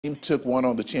Team took one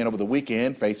on the chin over the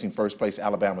weekend, facing first place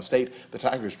Alabama State. The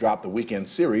Tigers dropped the weekend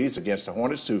series against the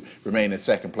Hornets to remain in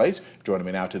second place. Joining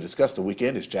me now to discuss the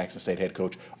weekend is Jackson State head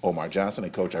coach Omar Johnson.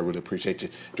 And Coach, I really appreciate you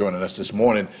joining us this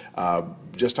morning.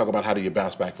 Just talk about how do you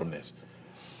bounce back from this?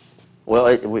 Well,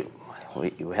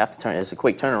 we have to turn. It's a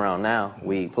quick turnaround now.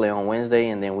 We play on Wednesday,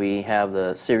 and then we have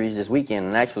the series this weekend.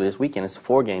 And actually, this weekend it's a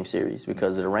 4-game series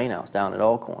because of the rainouts down at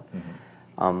Alcorn.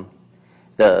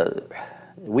 The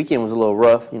weekend was a little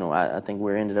rough. You know, I think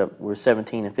we're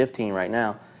 17 and 15 right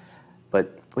now,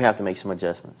 but we have to make some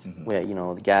adjustments.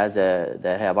 The guys that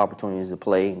have opportunities to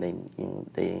play,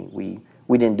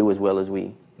 we didn't do as well as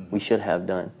we should have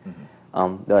done.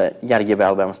 But you got to give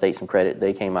Alabama State some credit.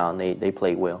 They came out and they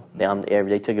played well.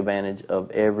 They took advantage of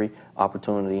every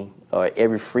opportunity or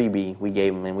every freebie we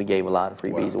gave them, and we gave a lot of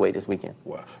freebies away this weekend.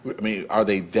 Wow. I mean, are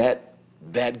they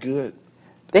that good?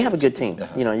 They have a good team.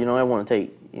 You don't want to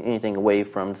take anything away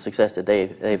from the success that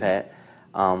they've had.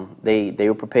 They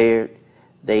were prepared.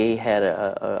 They had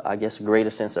I guess a greater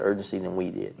sense of urgency than we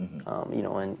did.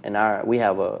 We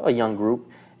have a young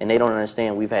group, and they don't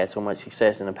understand we've had so much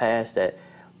success in the past that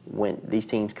when these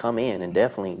teams come in, and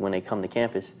definitely when they come to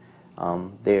campus,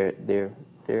 they're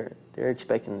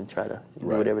expecting to try to do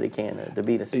whatever they can to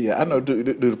beat us. Yeah, I know. Do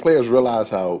the players realize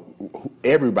how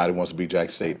everybody wants to beat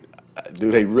Jackson State?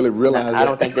 Do they really realize that? I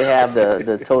don't think they have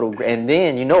the total. And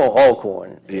then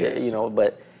Alcorn, yes.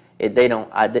 But they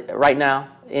don't. Right now,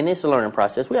 and it's a learning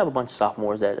process. We have a bunch of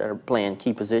sophomores that are playing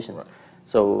key positions,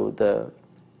 so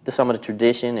some of the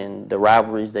tradition and the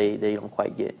rivalries they don't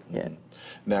quite get yet.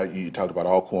 Now, you talked about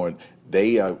Alcorn.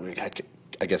 They, I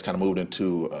guess, kind of moved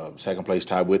into second place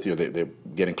tie with you. They're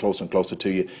getting closer and closer to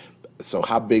you. So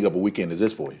how big of a weekend is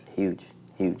this for you?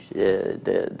 Huge.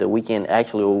 The weekend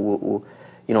actually will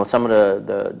some of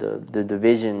the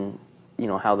division,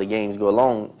 how the games go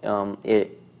along,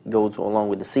 it goes along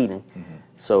with the seeding.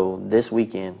 So this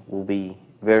weekend will be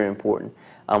very important.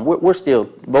 We're still,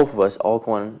 both of us,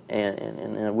 Alcorn,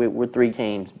 and we're 3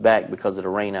 games back because of the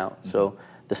rain out. So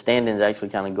the standings actually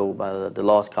kind of go by the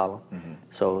loss column.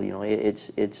 So it'll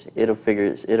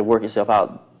work itself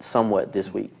out somewhat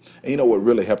this week. And what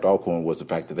really helped Alcorn was the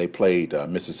fact that they played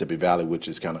Mississippi Valley, which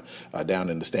is kind of down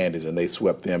in the standings, and they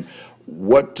swept them.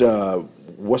 What's the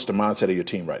mindset of your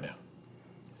team right now?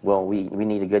 Well, we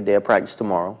need a good day of practice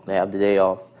tomorrow. They have the day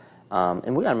off,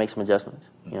 and we got to make some adjustments.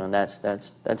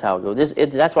 That's how it goes.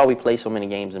 That's why we play so many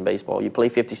games in baseball. You play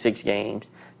 56 games,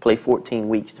 play 14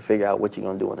 weeks to figure out what you're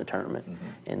going to do in the tournament,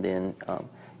 and then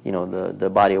the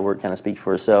body of work kind of speaks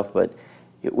for itself. But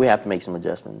we have to make some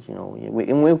adjustments.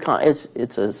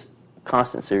 It's a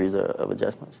constant series of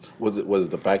adjustments. Was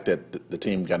it the fact that the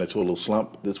team got into a little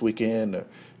slump this weekend,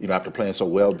 after playing so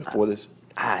well before this?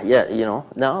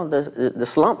 No, the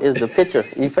slump is the pitcher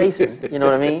you're facing. You know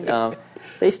what I mean?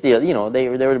 They still, they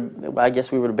were. I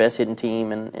guess we were the best hitting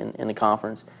team in the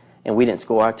conference, and we didn't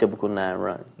score our typical 9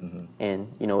 runs.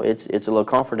 And it's a little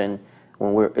comforting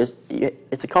when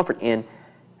it's a comfort in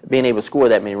being able to score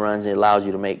that many runs. It allows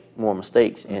you to make more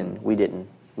mistakes, and we didn't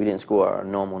score our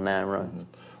normal 9 runs.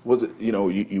 Was it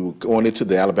you were going into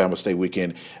the Alabama State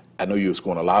weekend? I know you were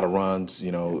scoring a lot of runs.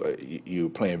 You were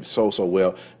playing so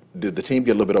well. Did the team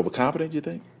get a little bit overconfident, you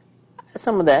think?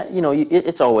 Some of that,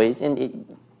 it's always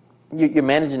you're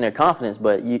managing their confidence,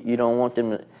 but you don't want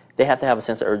them to. They have to have a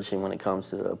sense of urgency when it comes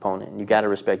to the opponent. You got to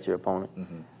respect your opponent.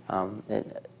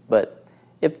 But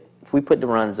if we put the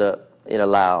runs up,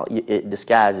 it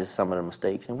disguises some of the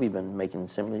mistakes, and we've been making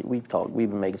We've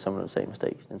been making some of the same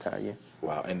mistakes the entire year.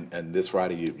 Wow! And this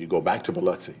Friday you go back to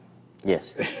Biloxi.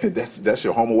 Yes. that's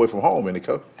your home away from home, isn't it,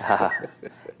 Coach?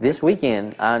 This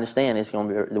weekend, I understand it's going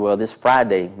to be this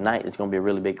Friday night. It's going to be a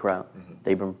really big crowd.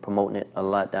 They've been promoting it a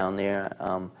lot down there.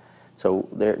 So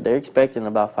they're expecting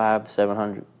about 500 to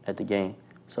 700 at the game.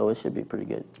 So it should be a pretty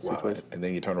good situation. And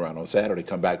then you turn around on Saturday,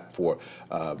 come back to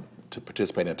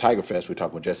participate in Tiger Fest. We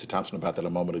talked with Jesse Thompson about that a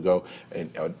moment ago,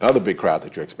 and another big crowd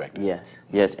that you're expecting.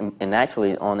 Yes, and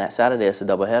actually on that Saturday it's a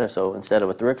doubleheader. So instead of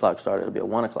a 3 o'clock start, it'll be a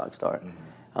 1 o'clock start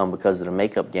because of the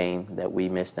makeup game that we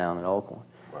missed down at Alcorn.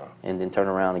 And then turn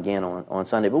around again on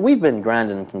Sunday. But we've been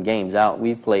grinding some games out.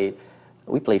 We played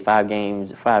 5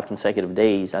 games, 5 consecutive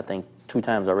days, I think 2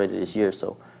 times already this year,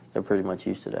 so they're pretty much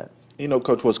used to that.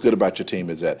 Coach, what's good about your team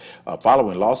is that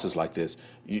following losses like this,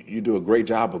 you do a great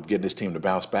job of getting this team to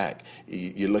bounce back.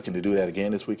 You're looking to do that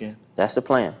again this weekend? That's the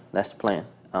plan.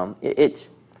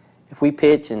 If we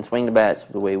pitch and swing the bats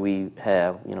the way we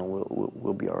have,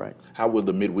 we'll be all right. How will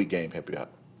the midweek game help you out?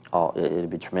 Oh, it'll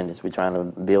be tremendous. We're trying to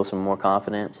build some more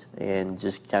confidence and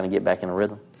just kind of get back in a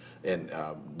rhythm. And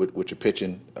with your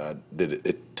pitching,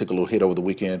 it took a little hit over the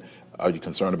weekend. Are you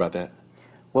concerned about that?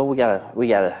 Well, we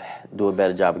gotta do a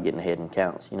better job of getting ahead in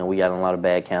counts. You know, we got in a lot of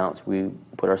bad counts. We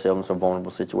put ourselves in some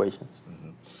vulnerable situations.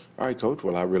 All right, Coach.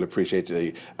 Well, I really appreciate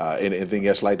the. Anything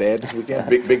else like to add this weekend?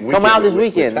 Big weekend. Come out this with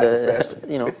weekend. Tiger Fest.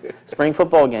 You know, spring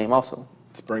football game also.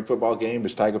 Spring football game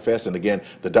is Tiger Fest, and again,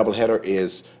 the doubleheader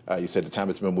is. You said the time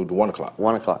has been moved to 1 o'clock.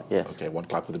 1 o'clock, yes. Okay, 1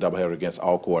 o'clock with the doubleheader against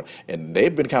Alcorn, and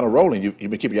they've been kind of rolling. You've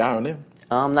been keeping your eye on them.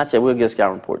 Not yet. We'll get a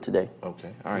scout report today.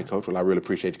 Okay. All right, Coach. Well, I really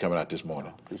appreciate you coming out this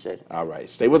morning. Appreciate it. All right.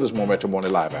 Stay with us more Metro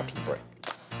Morning Live after the break.